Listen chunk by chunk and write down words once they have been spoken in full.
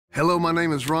Hello, my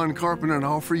name is Ron Carpenter, and I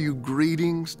offer you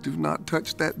greetings. Do not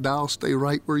touch that dial. Stay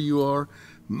right where you are.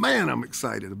 Man, I'm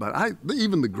excited about it.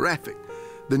 Even the graphic,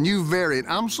 the new variant.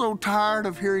 I'm so tired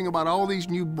of hearing about all these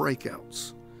new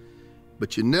breakouts.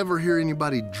 But you never hear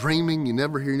anybody dreaming. You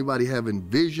never hear anybody having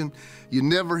vision. You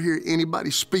never hear anybody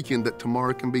speaking that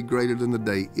tomorrow can be greater than the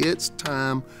day. It's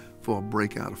time for a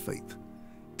breakout of faith.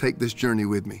 Take this journey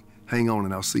with me. Hang on,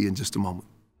 and I'll see you in just a moment.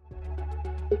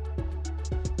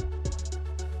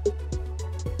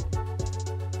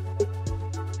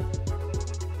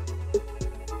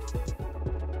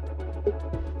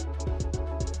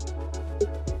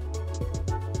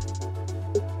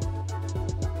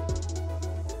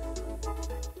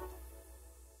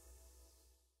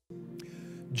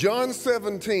 John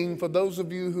 17, for those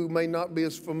of you who may not be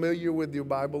as familiar with your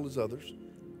Bible as others,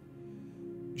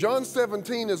 John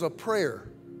 17 is a prayer.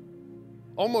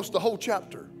 Almost the whole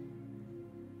chapter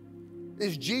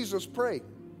is Jesus praying.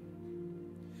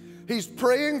 He's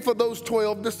praying for those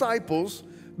 12 disciples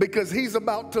because he's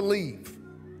about to leave.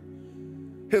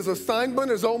 His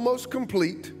assignment is almost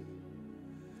complete.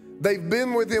 They've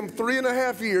been with him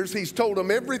 3.5 years. He's told them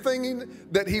everything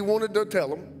that he wanted to tell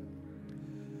them.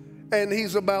 And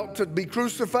he's about to be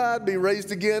crucified, be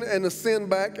raised again, and ascend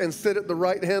back and sit at the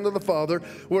right hand of the Father,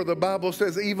 where the Bible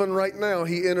says even right now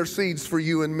he intercedes for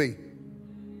you and me.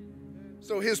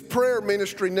 So his prayer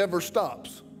ministry never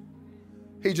stops.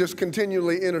 He just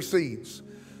continually intercedes.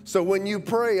 So when you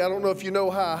pray, I don't know if you know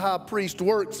how a high priest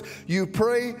works. You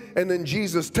pray, and then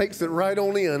Jesus takes it right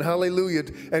on in, hallelujah,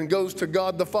 and goes to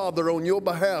God the Father on your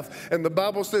behalf. And the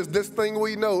Bible says this thing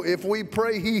we know, if we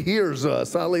pray, he hears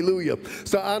us, hallelujah.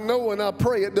 So I know when I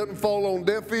pray, it doesn't fall on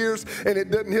deaf ears, and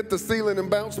it doesn't hit the ceiling and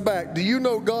bounce back. Do you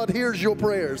know God hears your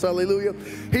prayers, hallelujah?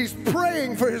 He's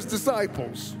praying for his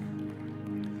disciples.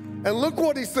 And look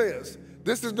what he says.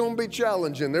 This is going to be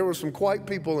challenging. There were some quiet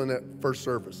people in that first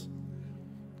service.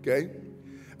 Okay?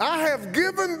 I have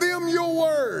given them your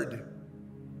word,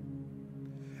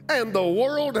 and the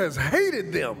world has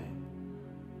hated them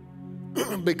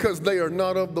because they are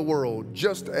not of the world,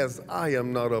 just as I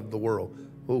am not of the world.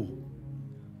 Ooh.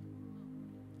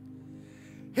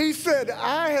 He said,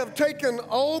 I have taken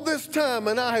all this time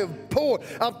and I have poured.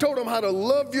 I've told them how to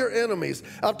love your enemies.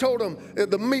 I've told them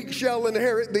the meek shall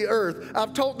inherit the earth.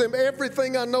 I've told them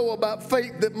everything I know about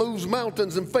faith that moves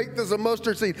mountains, and faith is a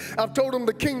mustard seed. I've told them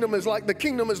the kingdom is like, the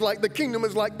kingdom is like, the kingdom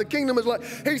is like, the kingdom is like.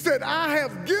 He said, I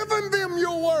have given them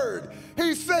your word.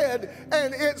 He said,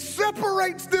 and it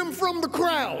separates them from the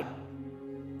crowd.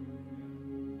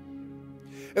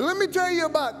 And let me tell you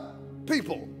about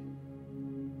people.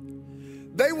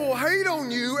 They will hate on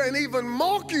you and even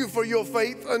mock you for your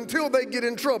faith until they get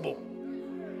in trouble.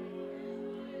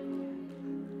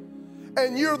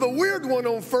 And you're the weird one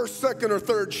on first, second, or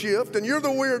third shift, and you're the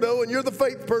weirdo, and you're the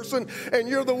faith person, and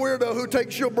you're the weirdo who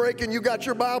takes your break, and you got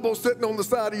your Bible sitting on the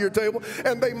side of your table,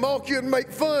 and they mock you and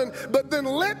make fun, but then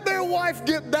let their wife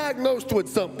get diagnosed with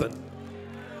something.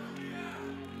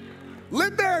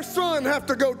 Let their son have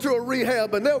to go to a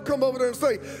rehab, and they'll come over there and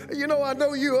say, you know, I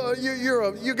know you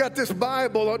got this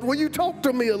Bible. Will you talk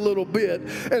to me a little bit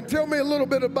and tell me a little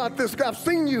bit about this? I've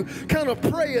seen you kind of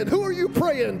praying. Who are you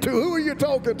praying to? Who are you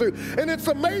talking to? And it's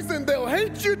amazing. They'll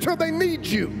hate you till they need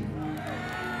you.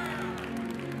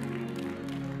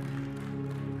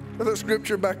 Put the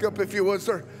scripture back up if you would,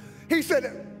 sir. He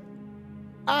said,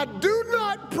 I do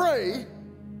not pray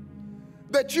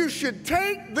that you should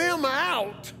take them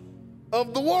out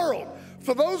of the world.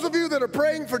 For those of you that are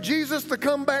praying for Jesus to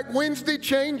come back Wednesday,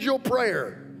 change your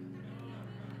prayer.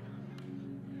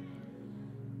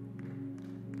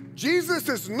 Jesus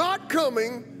is not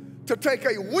coming to take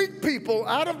a weak people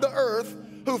out of the earth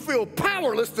who feel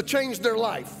powerless to change their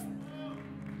life.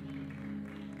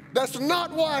 That's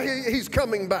not why he's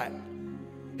coming back.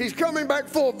 He's coming back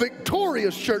for a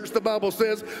victorious church, the Bible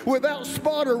says, without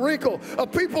spot or wrinkle. A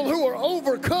people who are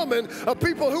overcoming, a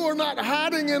people who are not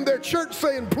hiding in their church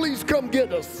saying, please come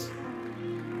get us.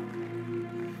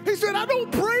 He said, I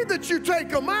don't pray that you take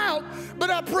them out,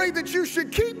 but I pray that you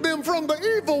should keep them from the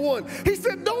evil one. He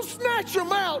said, don't snatch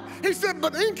them out. He said,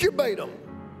 but incubate them.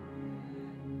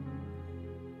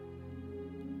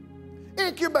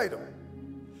 Incubate them.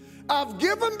 I've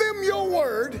given them your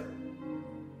word,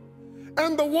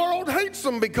 and the world hates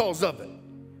them because of it.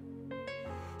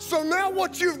 So now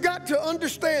what you've got to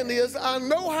understand is, I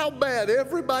know how bad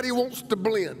everybody wants to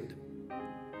blend.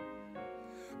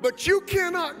 But you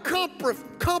cannot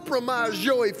compromise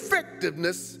your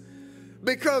effectiveness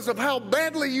because of how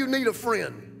badly you need a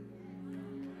friend.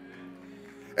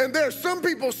 And there are some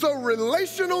people so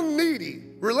relationally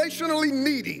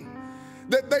needy,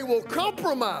 that they will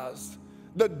compromise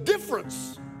the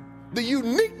difference the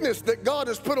uniqueness that God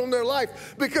has put on their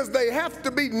life, because they have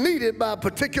to be needed by a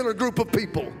particular group of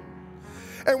people.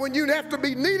 And when you have to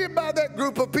be needed by that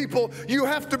group of people, you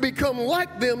have to become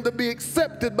like them to be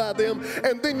accepted by them,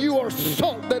 and then you are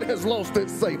salt that has lost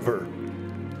its savor.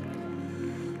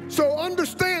 So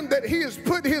understand that he has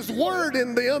put his word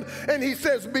in them, and he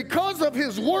says because of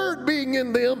his word being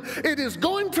in them, it is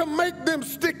going to make them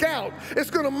stick out. It's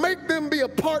going to make them be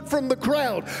apart from the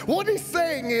crowd. What he's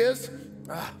saying is,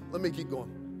 let me keep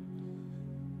going.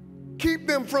 Keep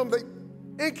them from the,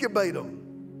 incubate them.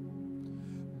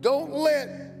 Don't let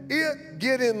it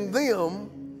get in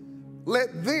them,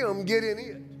 let them get in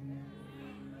it.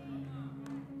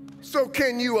 So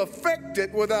can you affect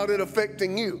it without it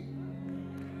affecting you?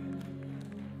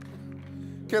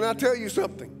 Can I tell you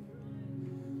something?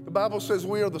 The Bible says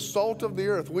we are the salt of the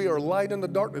earth. We are light in the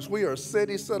darkness. We are a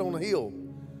city set on a hill.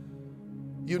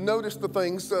 You notice the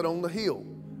things set on the hill.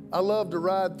 I love to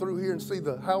ride through here and see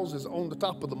the houses on the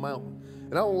top of the mountain.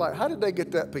 And I'm like, how did they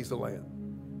get that piece of land?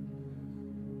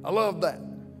 I love that.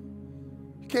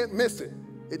 You can't miss it.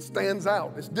 It stands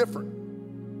out. It's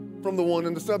different from the one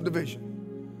in the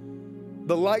subdivision.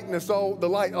 The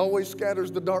light always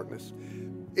scatters the darkness.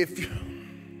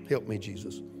 Help me,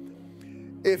 Jesus.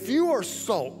 If you are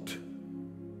salt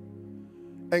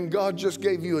and God just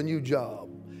gave you a new job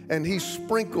and he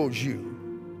sprinkles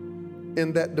you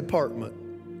in that department,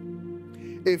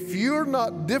 if you're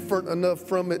not different enough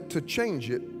from it to change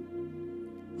it,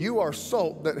 you are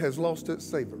salt that has lost its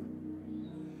savor.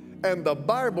 And the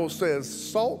Bible says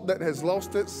salt that has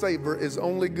lost its savor is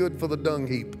only good for the dung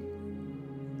heap.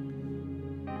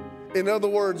 In other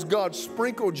words, God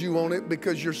sprinkled you on it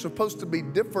because you're supposed to be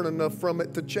different enough from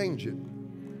it to change it,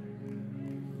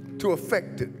 to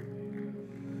affect it.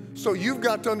 So you've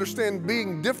got to understand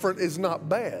being different is not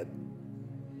bad.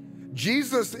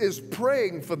 Jesus is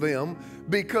praying for them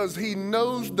because he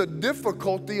knows the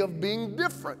difficulty of being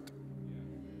different.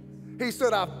 He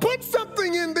said, I put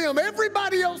something in them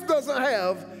everybody else doesn't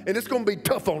have, and it's going to be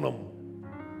tough on them.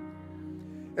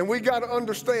 And we got to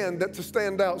understand that to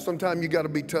stand out, sometimes you got to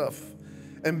be tough.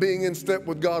 And being in step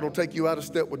with God will take you out of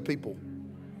step with people.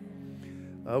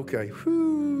 Okay.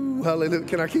 Whew, hallelujah.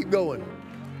 Can I keep going?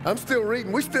 I'm still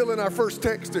reading. We're still in our first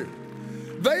text here.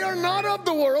 They are not of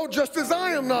the world, just as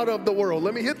I am not of the world.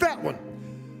 Let me hit that one.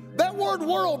 That word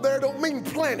world there don't mean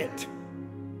planet.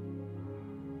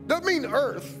 Doesn't mean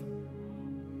earth.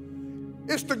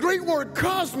 It's the Greek word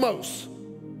cosmos.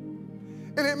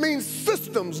 And it means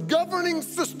systems, governing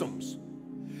systems.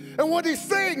 And what he's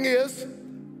saying is,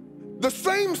 the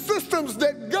same systems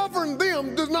that govern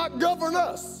them does not govern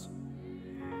us.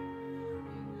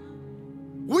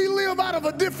 We live out of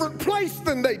a different place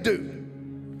than they do.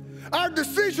 Our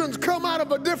decisions come out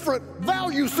of a different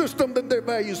value system than their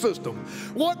value system.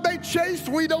 What they chase,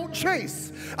 we don't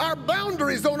chase. Our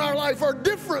boundaries on our life are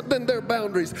different than their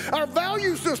boundaries. Our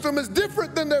value system is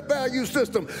different than their value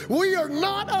system. We are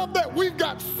not of that. We've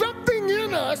got something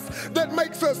in us that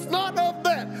makes us not of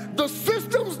that. The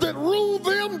systems that rule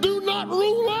them do not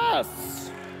rule us.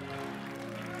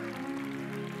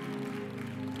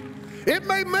 It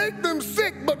may make them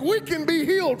sick, but we can be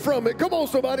healed from it. Come on,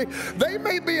 somebody. They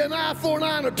may be an eye for an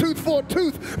eye and a tooth for a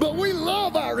tooth, but we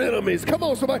love our enemies. Come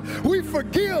on, somebody. We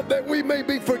forgive that we may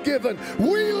be forgiven.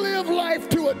 We live life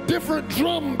to a different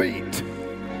drum beat.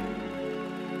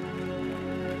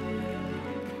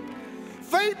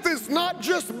 Faith is not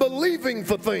just believing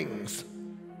for things.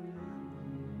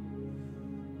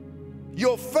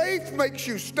 Your faith makes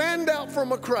you stand out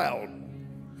from a crowd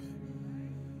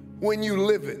when you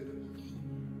live it.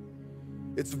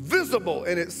 It's visible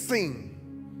and it's seen.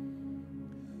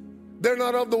 They're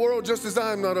not of the world just as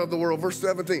I am not of the world. Verse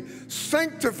 17,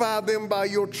 sanctify them by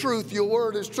your truth. Your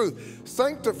word is truth.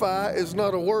 Sanctify is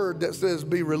not a word that says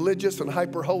be religious and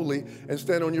hyper holy and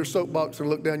stand on your soapbox and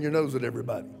look down your nose at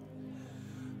everybody.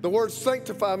 The word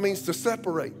sanctify means to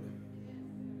separate.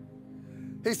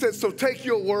 He said, so take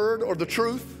your word or the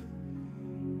truth.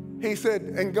 He said,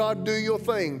 and God, do your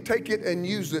thing. Take it and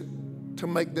use it to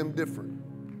make them different.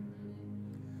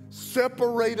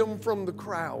 Separate them from the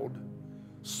crowd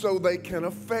so they can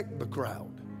affect the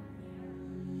crowd.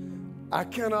 I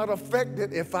cannot affect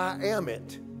it if I am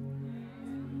it.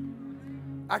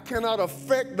 I cannot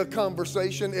affect the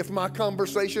conversation if my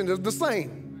conversation is the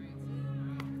same.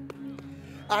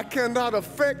 I cannot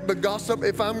affect the gossip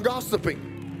if I'm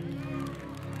gossiping.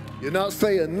 You're not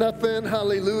saying nothing,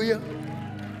 hallelujah.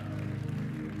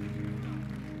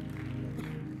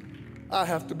 I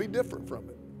have to be different from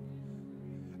it.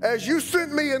 As you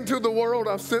sent me into the world,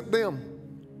 I've sent them.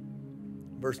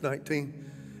 Verse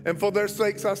 19, And for their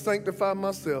sakes I sanctify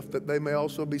myself, that they may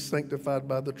also be sanctified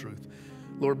by the truth.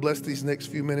 Lord, bless these next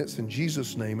few minutes in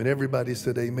Jesus' name. And everybody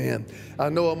said amen. I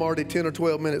know I'm already 10 or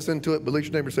 12 minutes into it, but look at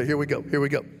your neighbor and say, here we go, here we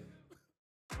go.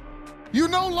 You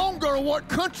no longer are what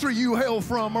country you hail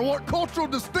from or what cultural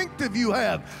distinctive you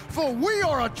have, for we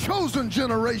are a chosen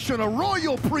generation, a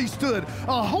royal priesthood,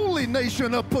 a holy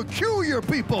nation, a peculiar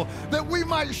people, that we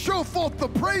might show forth the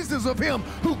praises of him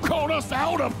who called us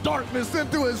out of darkness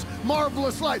into his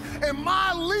marvelous light. And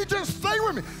my allegiance, stay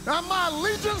with me, now my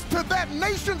allegiance to that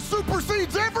nation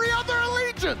supersedes every other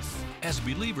allegiance. As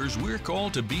believers, we're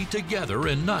called to be together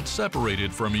and not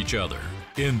separated from each other.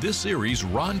 In this series,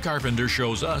 Ron Carpenter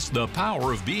shows us the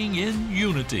power of being in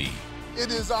unity. It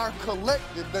is our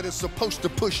collective that is supposed to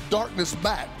push darkness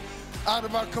back out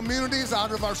of our communities,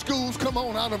 out of our schools, come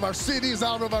on, out of our cities,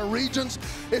 out of our regions.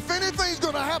 If anything's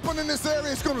going to happen in this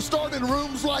area, it's going to start in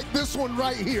rooms like this one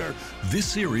right here. This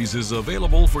series is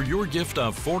available for your gift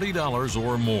of $40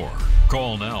 or more.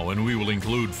 Call now and we will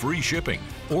include free shipping,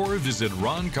 or visit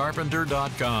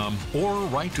roncarpenter.com or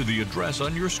write to the address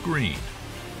on your screen.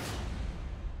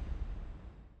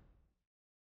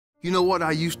 You know what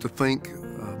I used to think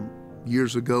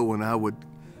years ago when I would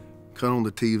cut on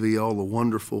the TV, all the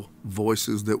wonderful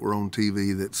voices that were on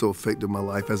TV that so affected my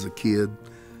life as a kid,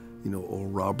 you know, Oral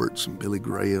Roberts and Billy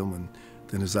Graham, and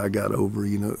then as I got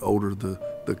older, the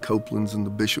Copelands and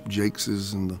the Bishop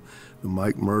Jakeses and the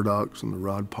Mike Murdochs and the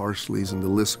Rod Parsleys, and the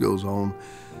list goes on,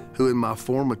 who in my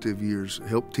formative years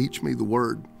helped teach me the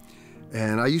Word.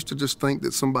 And I used to just think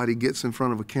that somebody gets in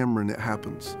front of a camera and it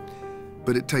happens.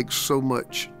 But it takes so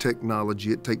much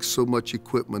technology, it takes so much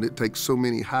equipment, it takes so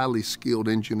many highly skilled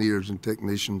engineers and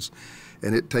technicians,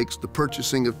 and it takes the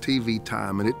purchasing of TV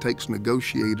time, and it takes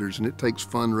negotiators, and it takes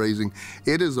fundraising.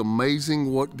 It is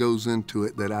amazing what goes into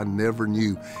it that I never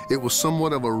knew. It was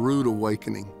somewhat of a rude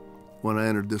awakening when I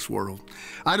entered this world.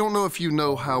 I don't know if you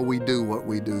know how we do what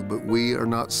we do, but we are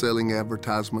not selling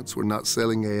advertisements, we're not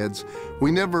selling ads.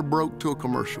 We never broke to a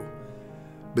commercial,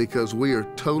 because we are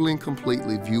totally and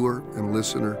completely viewer and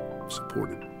listener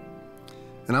supported.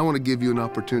 And I want to give you an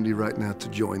opportunity right now to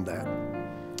join that.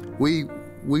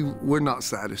 We're not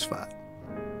satisfied.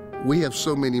 We have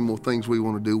so many more things we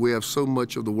want to do. We have so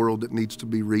much of the world that needs to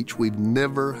be reached. We've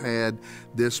never had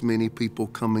this many people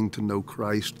coming to know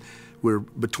Christ. We're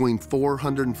between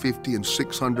 450 and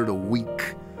 600 a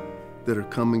week that are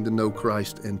coming to know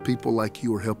Christ, and people like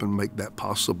you are helping make that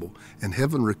possible. And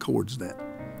heaven records that.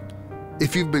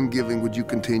 If you've been giving, would you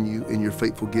continue in your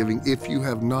faithful giving? If you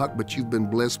have not, but you've been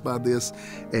blessed by this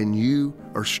and you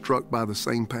are struck by the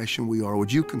same passion we are,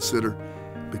 would you consider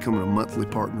becoming a monthly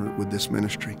partner with this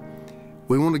ministry?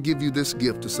 We want to give you this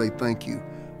gift to say thank you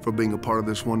for being a part of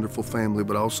this wonderful family,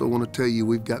 but I also want to tell you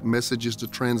we've got messages to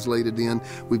translate it in.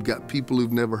 We've got people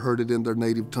who've never heard it in their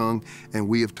native tongue, and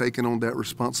we have taken on that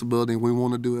responsibility, and we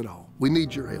want to do it all. We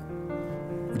need your help.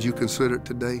 Would you consider it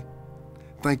today?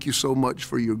 Thank you so much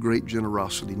for your great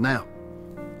generosity. Now,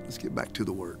 let's get back to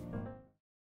the Word.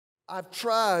 I've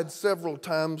tried several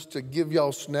times to give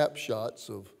y'all snapshots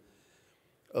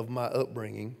of my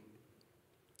upbringing,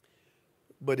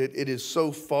 but it is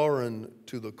so foreign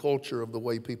to the culture of the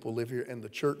way people live here and the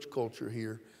church culture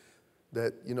here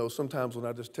that, you know, sometimes when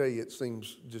I just tell you, it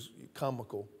seems just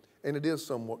comical, and it is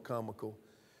somewhat comical.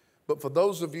 But for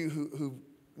those of you who've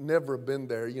never been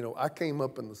there, you know, I came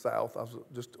up in the South. I was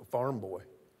just a farm boy.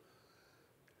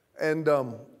 And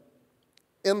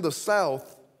in the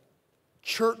South,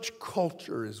 church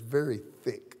culture is very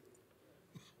thick.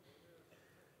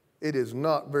 It is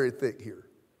not very thick here,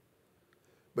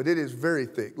 but it is very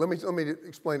thick. Let me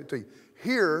explain it to you.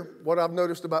 Here, what I've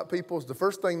noticed about people is the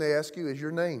first thing they ask you is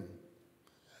your name.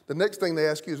 The next thing they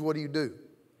ask you is, what do you do?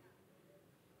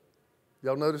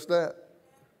 Y'all notice that?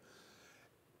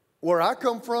 Where I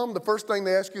come from, the first thing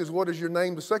they ask you is, what is your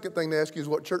name? The second thing they ask you is,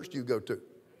 what church do you go to?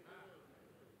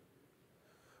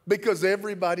 Because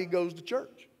everybody goes to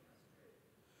church.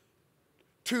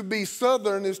 To be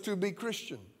Southern is to be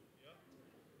Christian.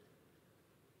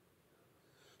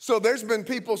 So there's been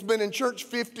people who's been in church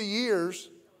 50 years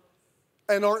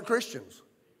and aren't Christians.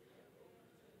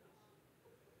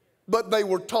 But they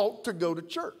were taught to go to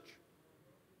church.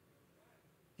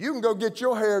 You can go get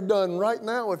your hair done right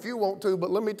now if you want to,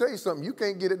 but let me tell you something. You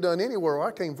can't get it done anywhere where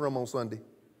I came from on Sunday.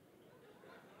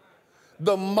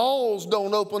 The malls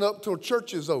don't open up till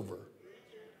church is over.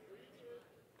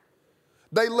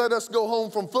 They let us go home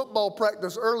from football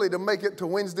practice early to make it to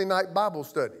Wednesday night Bible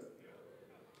study.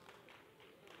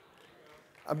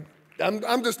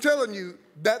 I'm just telling you,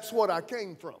 that's what I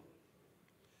came from.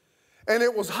 And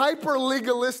it was hyper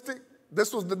legalistic.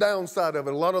 This was the downside of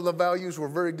it. A lot of the values were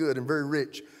very good and very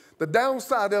rich. The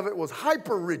downside of it was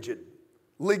hyper rigid,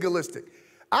 legalistic.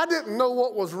 I didn't know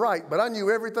what was right, but I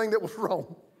knew everything that was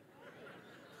wrong.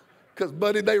 Because,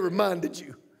 buddy, they reminded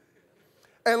you.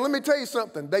 And let me tell you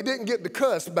something. They didn't get to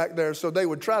cuss back there, so they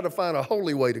would try to find a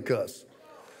holy way to cuss.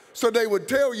 So they would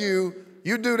tell you,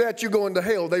 you do that, you're going to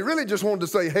hell. They really just wanted to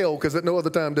say hell because at no other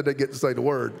time did they get to say the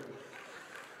word.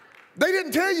 They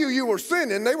didn't tell you you were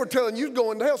sinning. They were telling you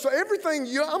going to hell. So everything,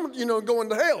 I'm going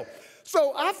to hell.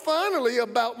 So I finally,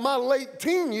 about my late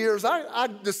teen years, I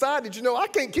decided, I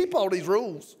can't keep all these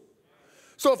rules.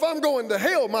 So if I'm going to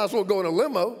hell, might as well go in a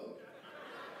limo.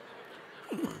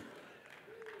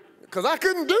 Because I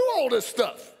couldn't do all this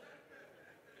stuff.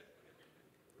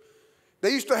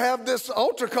 They used to have this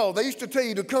altar call. They used to tell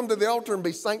you to come to the altar and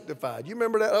be sanctified. You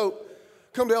remember that? Oh,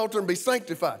 come to the altar and be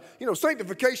sanctified.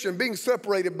 Sanctification, being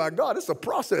separated by God, it's a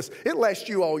process. It lasts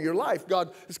you all your life.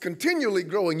 God is continually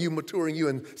growing you, maturing you,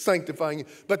 and sanctifying you.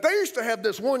 But they used to have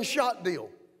this one-shot deal.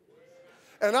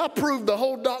 And I proved the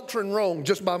whole doctrine wrong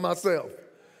just by myself.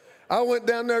 I went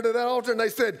down there to that altar and they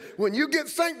said, when you get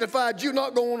sanctified, you're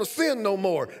not going to want to sin no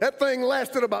more. That thing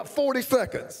lasted about 40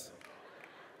 seconds.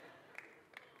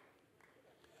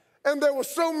 And there were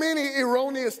so many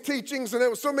erroneous teachings and there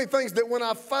were so many things that when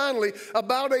I finally,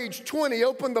 about age 20,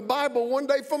 opened the Bible one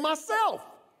day for myself.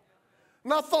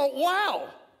 And I thought, wow,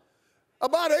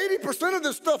 about 80% of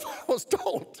this stuff I was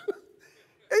taught,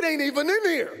 it ain't even in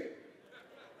here.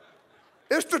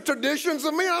 It's the traditions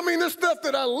of men. I mean, this stuff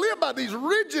that I live by, these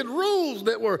rigid rules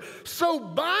that were so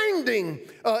binding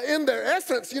in their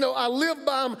essence. I lived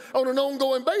by them on an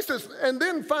ongoing basis and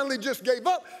then finally just gave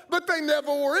up, but they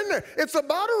never were in there. It's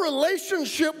about a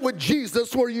relationship with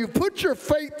Jesus where you put your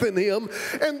faith in him,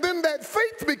 and then that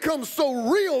faith becomes so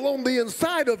real on the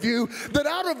inside of you that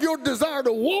out of your desire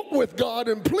to walk with God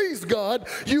and please God,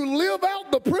 you live out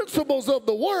the principles of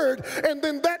the word, and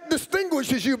then that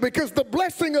distinguishes you because the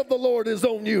blessing of the Lord is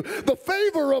on you. The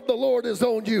favor of the Lord is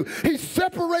on you. He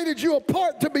separated you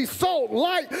apart to be salt,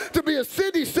 light, to be a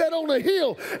city set on a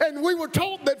hill. And we were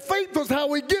taught that faith was how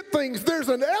we get things. There's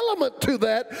an element to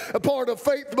that, a part of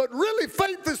faith, but really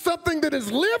faith is something that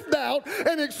is lived out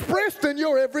and expressed in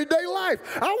your everyday life.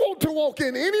 I want to walk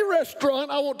in any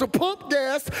restaurant. I want to pump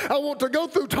gas. I want to go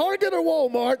through Target or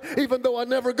Walmart, even though I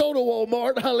never go to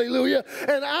Walmart. Hallelujah.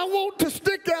 And I want to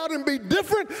stick out and be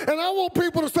different. And I want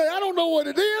people to say, I don't know what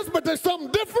it is, but there's something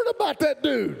different about that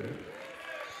dude.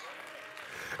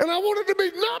 And I want it to be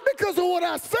not because of what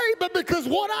I say, but because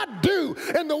what I do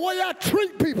and the way I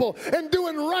treat people and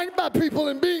doing right by people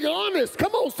and being honest.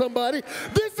 Come on, somebody.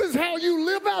 This is how you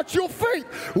live out your faith.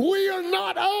 We are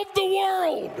not of the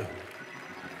world.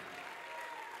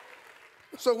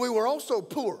 So we were also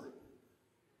poor.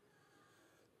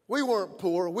 We weren't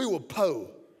poor, we were po.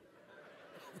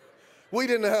 We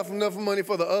didn't have enough money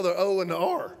for the other O and the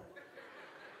R.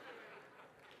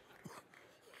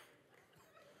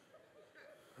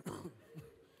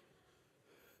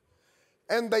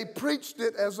 And they preached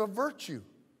it as a virtue.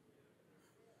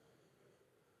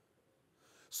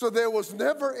 So there was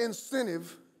never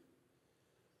incentive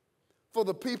for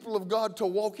the people of God to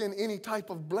walk in any type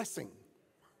of blessing.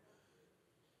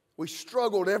 We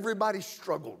struggled, everybody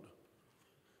struggled.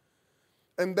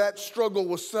 And that struggle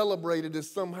was celebrated as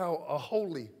somehow a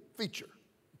holy feature.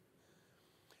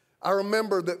 I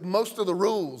remember that most of the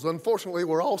rules, unfortunately,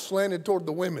 were all slanted toward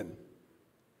the women.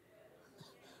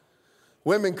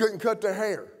 Women couldn't cut their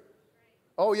hair.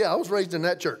 Oh yeah, I was raised in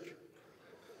that church.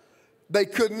 They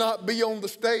could not be on the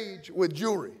stage with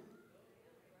jewelry.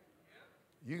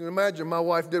 You can imagine my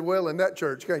wife did well in that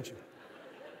church, can't you?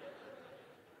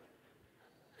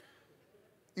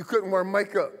 You couldn't wear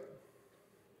makeup.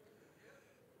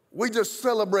 We just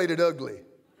celebrated ugly.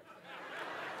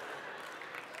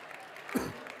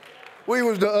 We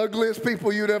was the ugliest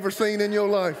people you'd ever seen in your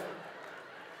life.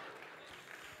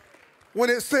 When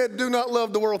it said, do not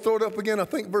love the world, throw it up again, I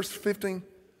think verse 15,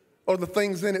 or the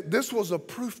things in it. This was a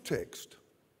proof text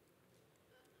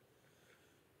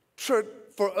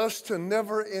for us to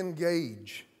never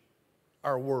engage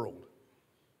our world.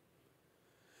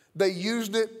 They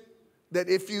used it that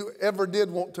if you ever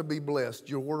did want to be blessed,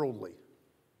 you're worldly.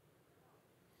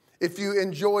 If you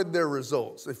enjoyed their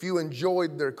results, if you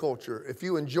enjoyed their culture, if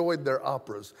you enjoyed their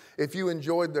operas, if you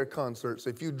enjoyed their concerts,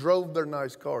 if you drove their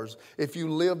nice cars, if you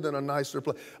lived in a nicer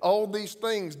place, all these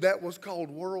things, that was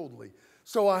called worldly.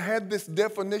 So I had this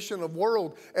definition of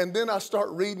world, and then I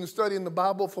start reading and studying the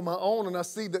Bible for my own, and I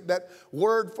see that that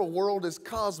word for world is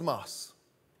cosmos,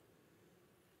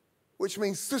 which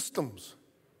means systems.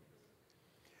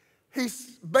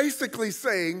 He's basically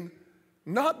saying,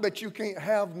 not that you can't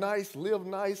have nice, live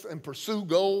nice, and pursue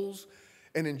goals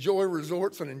and enjoy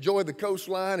resorts and enjoy the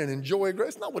coastline and enjoy.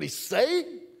 That's not what he's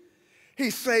saying.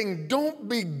 He's saying don't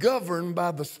be governed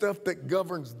by the stuff that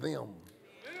governs them.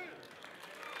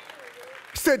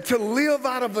 He said to live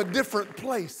out of a different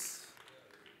place.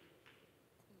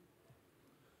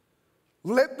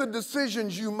 Let the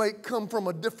decisions you make come from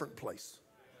a different place.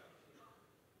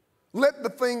 Let the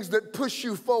things that push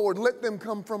you forward, let them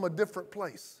come from a different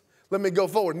place. Let me go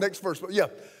forward. Next verse. Yeah.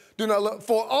 Do not love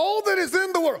for all that is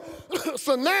in the world.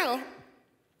 So now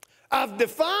I've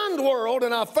defined world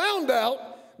and I found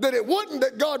out that it wasn't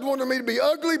that God wanted me to be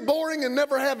ugly, boring, and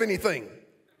never have anything.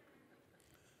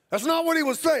 That's not what he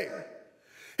was saying.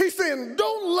 He's saying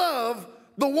don't love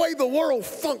the way the world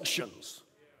functions.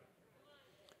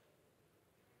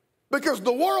 Because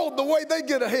the world, the way they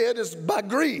get ahead is by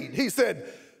greed. He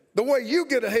said, the way you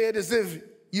get ahead is if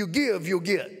you give, you'll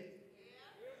get.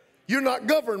 You're not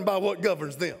governed by what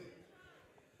governs them.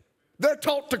 They're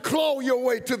taught to claw your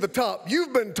way to the top.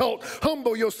 You've been taught,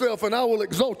 humble yourself and I will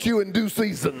exalt you in due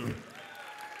season.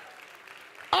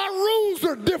 Our rules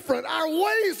are different. Our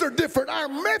ways are different. Our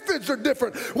methods are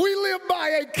different. We live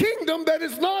by a kingdom that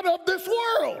is not of this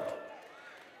world.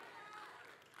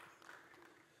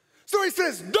 So he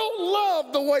says, don't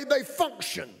love the way they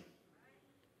function.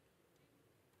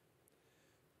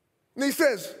 And he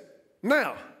says,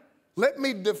 now, let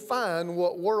me define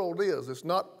what world is. It's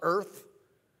not earth.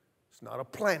 It's not a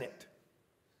planet.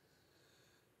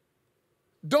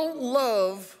 Don't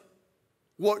love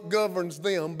what governs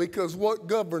them, because what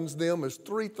governs them is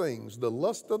three things: the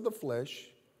lust of the flesh,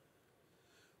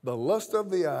 the lust of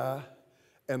the eye,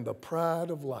 and the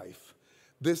pride of life.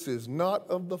 This is not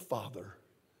of the Father,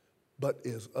 but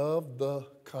is of the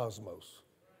cosmos.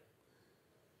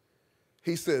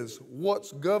 He says,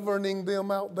 what's governing them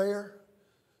out there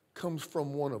comes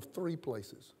from one of three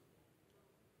places.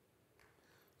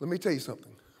 Let me tell you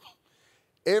something.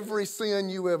 Every sin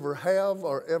you ever have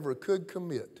or ever could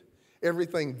commit,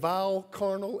 everything vile,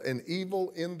 carnal, and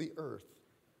evil in the earth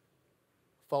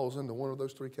falls into one of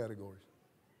those three categories.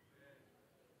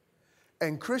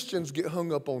 And Christians get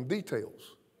hung up on details.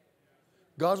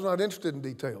 God's not interested in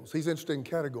details. He's interested in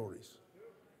categories.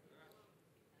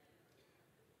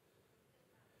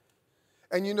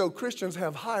 And you know, Christians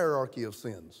have hierarchy of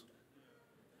sins.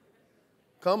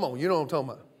 Come on, you know what I'm talking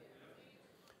about.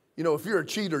 You know, if you're a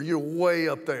cheater, you're way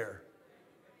up there.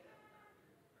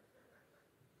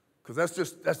 Because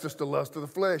that's just the lust of the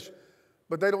flesh.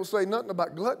 But they don't say nothing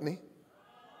about gluttony.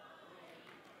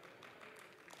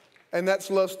 And that's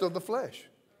lust of the flesh.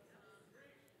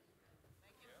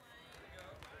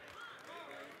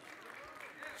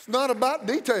 It's not about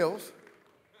details.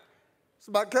 It's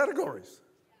about categories.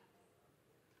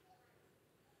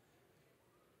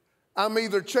 I'm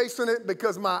either chasing it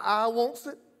because my eye wants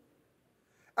it,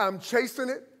 I'm chasing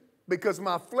it because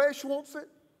my flesh wants it,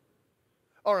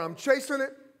 or I'm chasing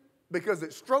it because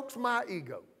it strokes my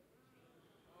ego.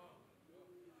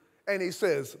 And he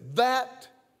says, that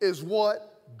is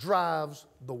what drives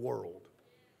the world.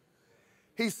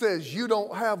 He says, you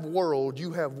don't have world,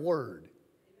 you have word.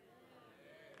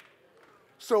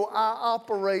 So I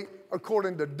operate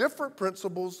according to different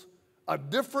principles, a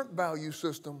different value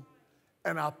system,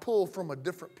 and I pull from a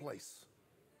different place.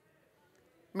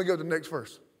 Let me go to the next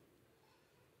verse.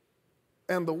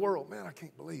 And the world, man, I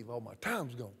can't believe all my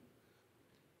time's gone.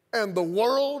 And the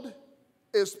world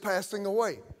is passing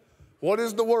away. What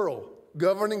is the world?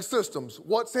 Governing systems.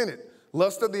 What's in it?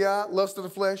 Lust of the eye, lust of the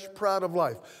flesh, pride of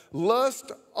life.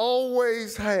 Lust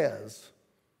always has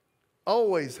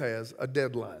a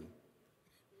deadline.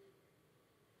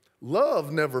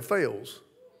 Love never fails.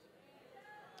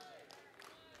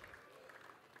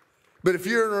 But if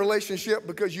you're in a relationship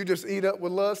because you just eat up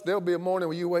with lust, there'll be a morning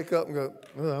when you wake up and go,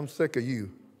 oh, I'm sick of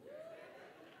you.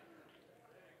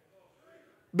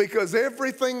 Because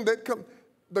everything that comes,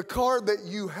 the car that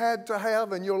you had to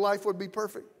have and your life would be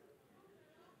perfect,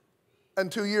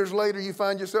 and 2 years later you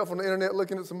find yourself on the internet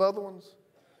looking at some other ones.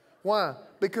 Why?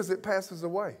 Because it passes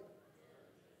away.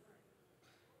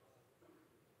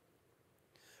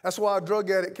 That's why a drug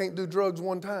addict can't do drugs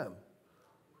one time.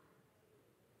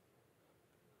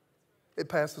 It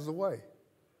passes away.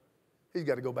 He's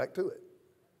got to go back to it.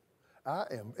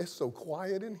 It's so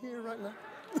quiet in here right now.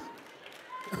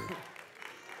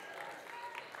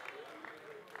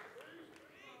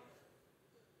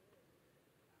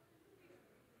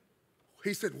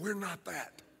 He said, we're not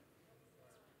that.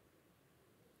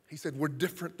 He said, we're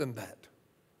different than that.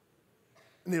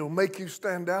 And it'll make you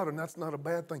stand out, and that's not a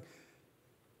bad thing.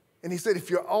 And he said, if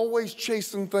you're always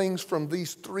chasing things from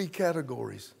these three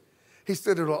categories, he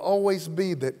said it'll always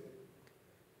be that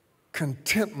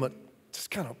contentment just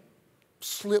kind of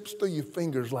slips through your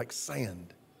fingers like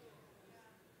sand.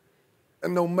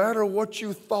 And no matter what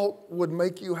you thought would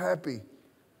make you happy,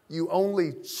 you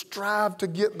only strive to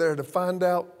get there to find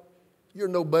out you're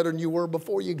no better than you were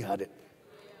before you got it.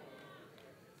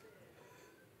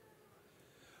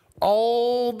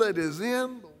 All that is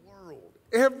in the world,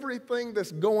 everything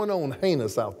that's going on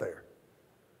heinous out there.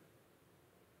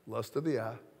 Lust of the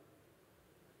eye,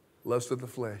 lust of the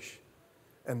flesh,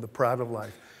 and the pride of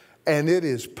life. And it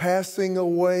is passing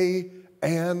away,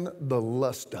 and the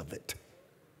lust of it.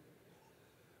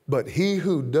 But he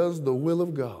who does the will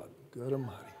of God, good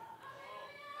Almighty.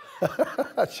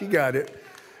 She got it.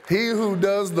 He who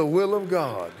does the will of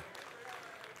God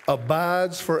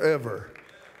abides forever.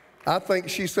 I think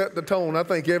she set the tone. I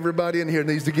think everybody in here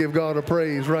needs to give God a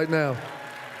praise right now.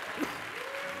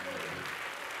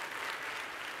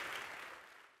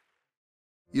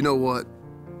 You know what?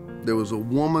 There was a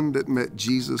woman that met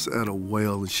Jesus at a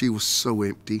well, and she was so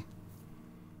empty.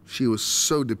 She was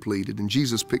so depleted, and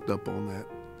Jesus picked up on that.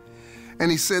 And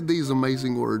he said these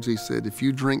amazing words. He said, if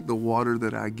you drink the water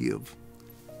that I give,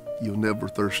 you'll never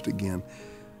thirst again.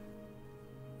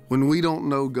 When we don't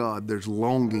know God, there's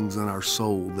longings in our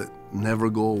soul that never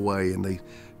go away, and they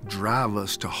drive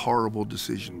us to horrible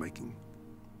decision making.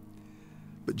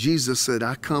 But Jesus said,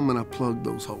 I come and I plug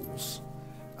those holes.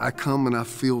 I come and I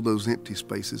fill those empty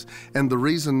spaces. And the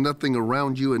reason nothing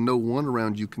around you and no one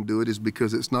around you can do it is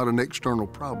because it's not an external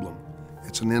problem.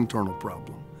 It's an internal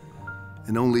problem.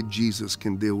 And only Jesus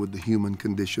can deal with the human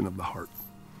condition of the heart.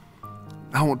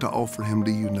 I want to offer him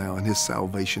to you now in his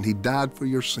salvation. He died for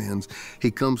your sins. He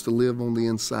comes to live on the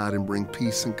inside and bring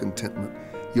peace and contentment.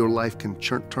 Your life can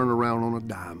turn around on a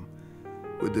dime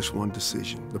with this one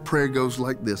decision. The prayer goes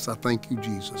like this. I thank you,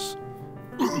 Jesus,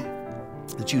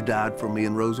 that you died for me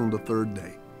and rose on the third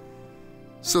day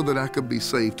so that I could be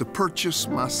saved, to purchase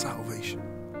my salvation.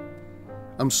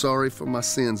 I'm sorry for my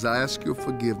sins. I ask your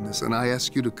forgiveness, and I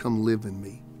ask you to come live in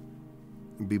me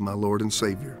and be my Lord and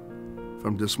Savior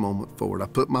from this moment forward. I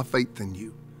put my faith in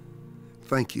you.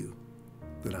 Thank you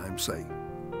that I am saved.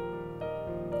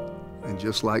 And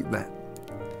just like that.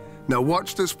 Now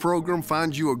watch this program,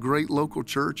 find you a great local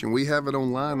church, and we have it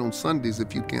online on Sundays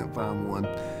if you can't find one.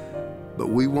 But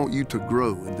we want you to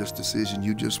grow in this decision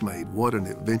you just made. What an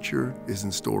adventure is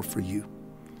in store for you.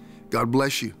 God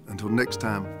bless you. Until next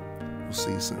time, we'll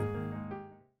see you soon.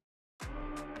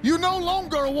 You no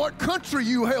longer are what country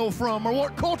you hail from or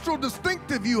what cultural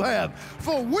distinctive you have,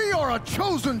 for we are a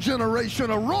chosen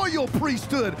generation, a royal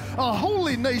priesthood, a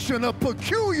holy nation, a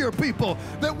peculiar people,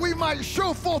 that we might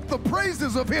show forth the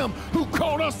praises of him who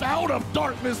called us out of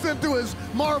darkness into his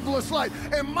marvelous light.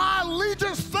 And my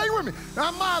allegiance, stay with me,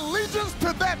 and my allegiance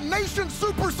to that nation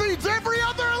supersedes every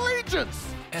other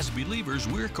allegiance. As believers,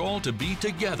 we're called to be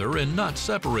together and not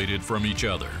separated from each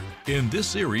other. In this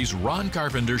series, Ron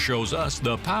Carpenter shows us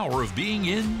the power of being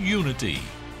in unity.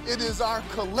 It is our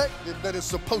collective that is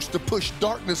supposed to push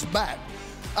darkness back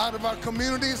out of our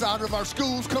communities, out of our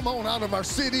schools, come on, out of our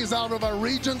cities, out of our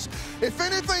regions. If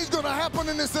anything's going to happen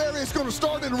in this area, it's going to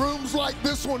start in rooms like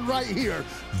this one right here.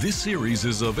 This series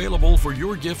is available for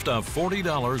your gift of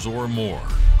 $40 or more.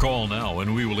 Call now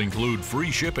and we will include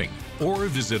free shipping, or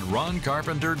visit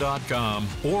roncarpenter.com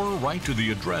or write to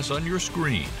the address on your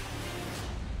screen.